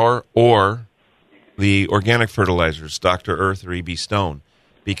Grow Power or the organic fertilizers, Dr. Earth or EB Stone,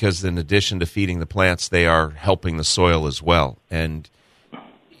 because in addition to feeding the plants, they are helping the soil as well. And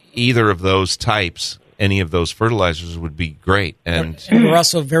either of those types, any of those fertilizers would be great. And we're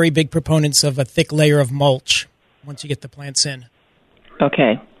also very big proponents of a thick layer of mulch once you get the plants in.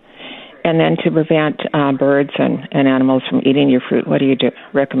 Okay. And then to prevent birds and animals from eating your fruit, what do you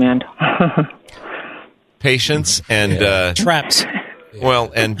recommend? Patience and traps.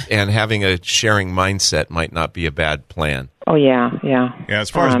 Well, and having a sharing mindset might not be a bad plan. Oh yeah. As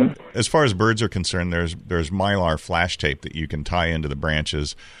far as birds are concerned, there's Mylar flash tape that you can tie into the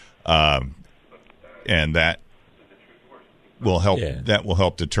branches, and that will help. Yeah. That will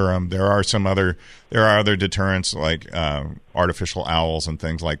help deter them. There are other deterrents like artificial owls and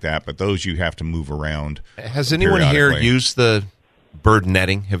things like that, but those you have to move around. Has anyone here used the bird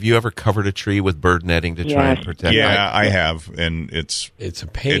netting? Have you ever covered a tree with bird netting to try and protect? Yeah, I have, and it's a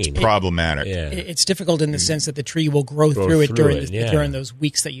pain. It's problematic. It's difficult in the sense that the tree will grow through it during those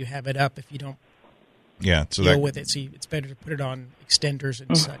weeks that you have it up. If you don't deal with it, so it's better to put it on extenders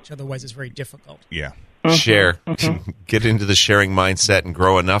and such. Otherwise, it's very difficult. Yeah. Share. Get into the sharing mindset and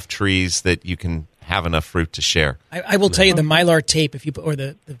grow enough trees that you can have enough fruit to share. I will tell you, the Mylar tape, or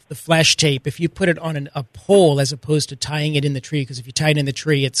the flash tape, if you put it on a pole as opposed to tying it in the tree, because if you tie it in the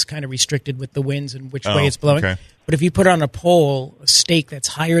tree, it's kind of restricted with the winds and which way it's blowing. Okay. But if you put it on a pole, a stake that's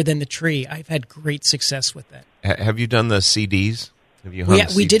higher than the tree, I've had great success with that. Have you done the CDs? Have you hung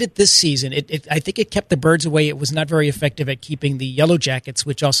we did it this season. I think it kept the birds away. It was not very effective at keeping the yellow jackets,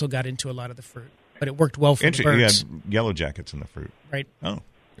 which also got into a lot of the fruit. But it worked well for the birds. You had yellow jackets in the fruit. Right. Oh,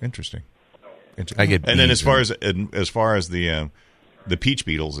 interesting. I get and then as far as the peach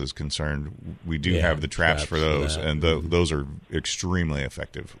beetles is concerned, we do have the traps for those, and those are extremely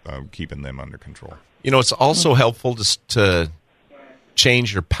effective, keeping them under control. It's also helpful to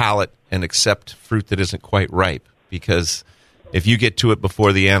change your palate and accept fruit that isn't quite ripe, because if you get to it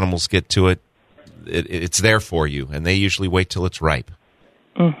before the animals get to it, it's there for you, and they usually wait till it's ripe.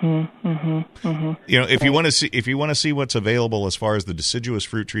 If you want to see what's available as far as the deciduous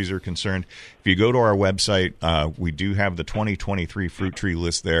fruit trees are concerned, if you go to our website, we do have the 2023 fruit tree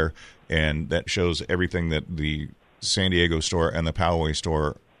list there, and that shows everything that the San Diego store and the Poway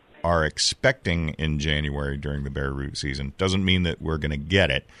store are expecting in January during the bare root season. Doesn't mean that we're going to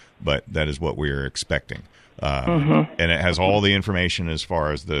get it, but that is what we are expecting. And it has all the information as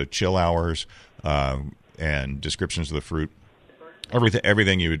far as the chill hours and descriptions of the fruit.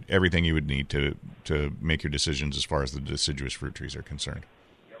 Everything you would need to make your decisions as far as the deciduous fruit trees are concerned.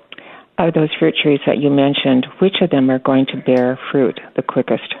 Of those fruit trees that you mentioned, which of them are going to bear fruit the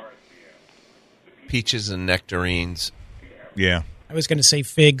quickest? Peaches and nectarines. Yeah. I was going to say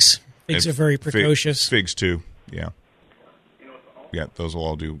figs. Figs are very precocious. Figs too. Yeah. Yeah, those will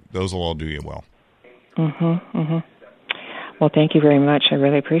all do you well. Well, thank you very much. I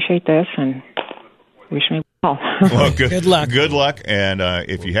really appreciate this, and wish me well. Well, good luck. Good luck. And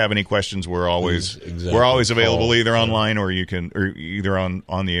if you have any questions, we're always available either online or either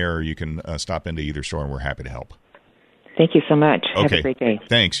on the air, or you can stop into either store, and we're happy to help. Thank you so much. Okay. Have a great day.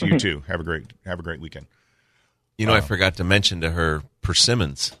 Thanks. You too. Have a great weekend. I forgot to mention to her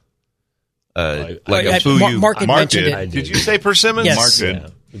persimmons. Mark had mentioned it. Did you say persimmons? Yes. Mark did. Yeah.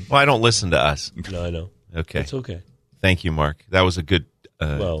 Well, I don't listen to us. No, I know. Okay. It's okay. Thank you, Mark. That was a good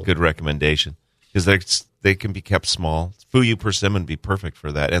recommendation, because they can be kept small. Fuyu persimmon would be perfect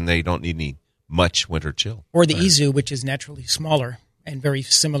for that, and they don't need much winter chill. Or the Izu, which is naturally smaller and very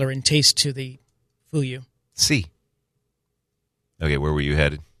similar in taste to the Fuyu. See. Okay, where were you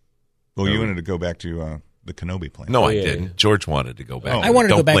headed? Well, you wanted to go back to the Kenobi plant. No, I didn't. George wanted to go back. I wanted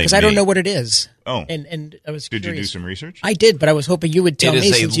to go back because I don't know what it is. Oh. And I was Did curious. you do some research? I did, but I was hoping you would tell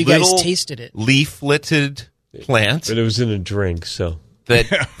me since you guys tasted it. Leafleted plant. But it was in a drink, so.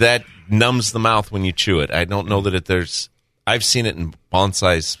 That numbs the mouth when you chew it. I don't know that I've seen it in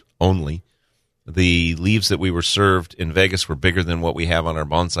bonsais only. The leaves that we were served in Vegas were bigger than what we have on our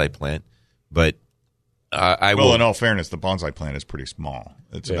bonsai plant, but in all fairness, the bonsai plant is pretty small.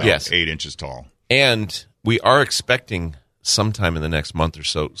 It's about 8 inches tall. And we are expecting sometime in the next month or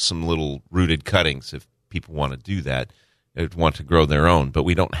so some little rooted cuttings if people want to do that, want to grow their own. But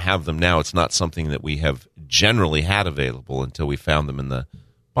we don't have them now. It's not something that we have generally had available until we found them in the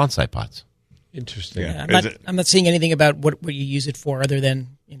bonsai pots. Interesting. Yeah, I'm not seeing anything about what you use it for other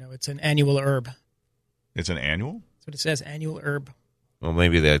than, it's an annual herb. It's an annual? That's what it says, annual herb. Well,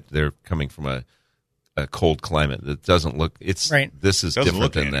 maybe they're coming from a cold climate that doesn't look. This is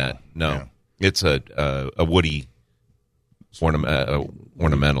different than that. No, yeah. It's a woody ornamental.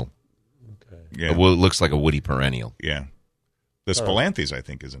 Okay. Yeah. It looks like a woody perennial. Yeah. The Spilanthes, I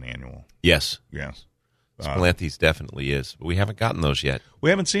think, is an annual. Yes. Yes. Spilanthes definitely is, but we haven't gotten those yet.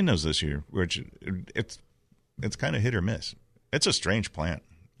 We haven't seen those this year, which it's kind of hit or miss. It's a strange plant.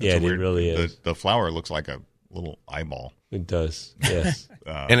 It really is. The flower looks like a little eyeball. It does, yes.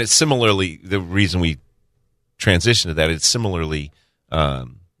 And it's similarly, the reason we transitioned to that, it similarly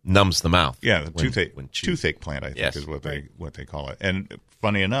numbs the mouth. Yeah, the toothache plant, I think, is what they call it. And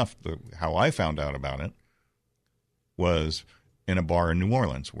funny enough, how I found out about it was in a bar in New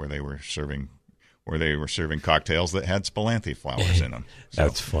Orleans where they were serving. where they were serving cocktails that had Spilanthe flowers in them. So,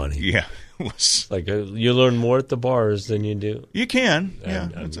 that's funny. Yeah. Like you learn more at the bars than you do. You can. Yeah.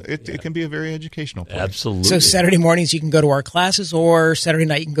 It can be a very educational place. Absolutely. So Saturday mornings you can go to our classes, or Saturday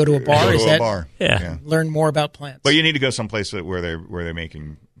night you can go to a bar. Go to a bar. Yeah. Learn more about plants. But you need to go someplace where they're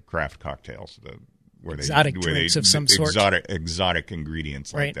making craft cocktails. Exotic drinks of some sort. Exotic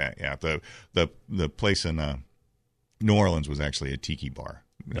ingredients like that. Yeah. The place in New Orleans was actually a tiki bar.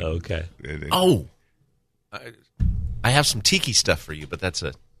 Okay. I have some tiki stuff for you, but that's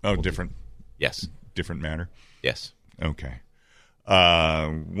different. Yes. Different matter? Yes. Okay.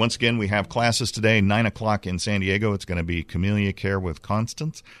 Once again, we have classes today, 9 o'clock in San Diego. It's going to be Camellia Care with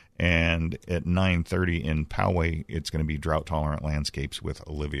Constance. And at 9:30 in Poway, it's going to be Drought-Tolerant Landscapes with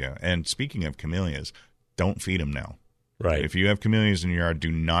Olivia. And speaking of camellias, don't feed them now. Right. If you have camellias in your yard,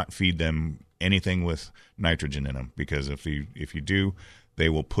 do not feed them anything with nitrogen in them, because if you do, they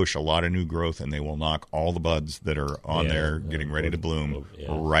will push a lot of new growth, and they will knock all the buds that are on there getting ready to bloom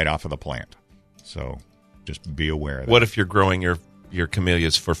right off of the plant. So just be aware of that. What if you're growing your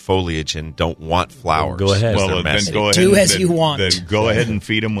camellias for foliage and don't want flowers? Go ahead. Well, then go ahead. Do as you want. Then go ahead and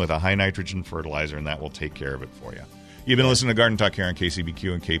feed them with a high nitrogen fertilizer, and that will take care of it for you. You've been listening to Garden Talk here on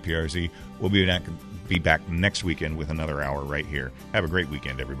KCBQ and KPRZ. We'll be back next weekend with another hour right here. Have a great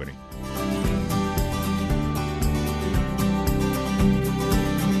weekend, everybody.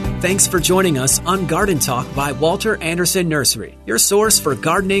 Thanks for joining us on Garden Talk by Walter Anderson Nursery, your source for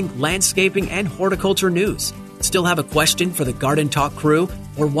gardening, landscaping, and horticulture news. Still have a question for the Garden Talk crew,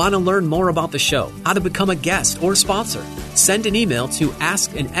 or want to learn more about the show, how to become a guest or sponsor? Send an email to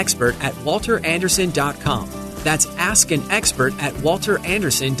askanexpert@walteranderson.com. That's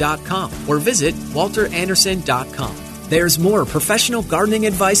askanexpert@walteranderson.com, or visit walteranderson.com. There's more professional gardening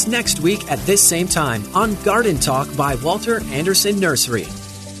advice next week at this same time on Garden Talk by Walter Anderson Nursery.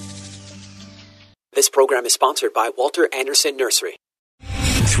 This program is sponsored by Walter Anderson Nursery.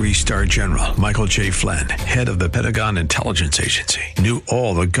 3-star General Michael J. Flynn, head of the Pentagon Intelligence Agency, knew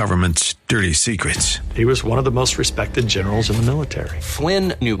all the government's dirty secrets. He was one of the most respected generals in the military.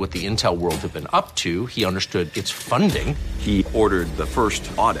 Flynn knew what the intel world had been up to. He understood its funding. He ordered the first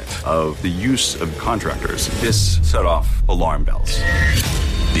audit of the use of contractors. This set off alarm bells.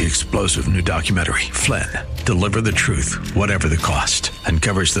 The explosive new documentary, Flynn, Deliver the Truth, Whatever the Cost,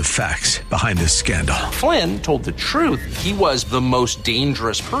 uncovers the facts behind this scandal. Flynn told the truth. He was the most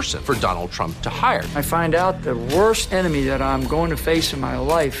dangerous person for Donald Trump to hire. I find out the worst enemy that I'm going to face in my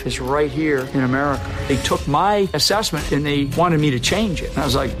life is right here in America. They took my assessment and they wanted me to change it. And I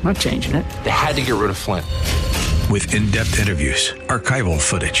was like, I'm not changing it. They had to get rid of Flynn. With in-depth interviews, archival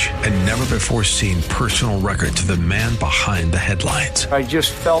footage, and never-before-seen personal records of the man behind the headlines. I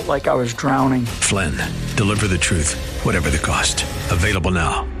just felt like I was drowning. Flynn, Deliver the Truth, Whatever the Cost. Available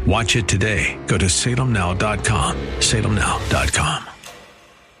now. Watch it today. Go to salemnow.com. salemnow.com.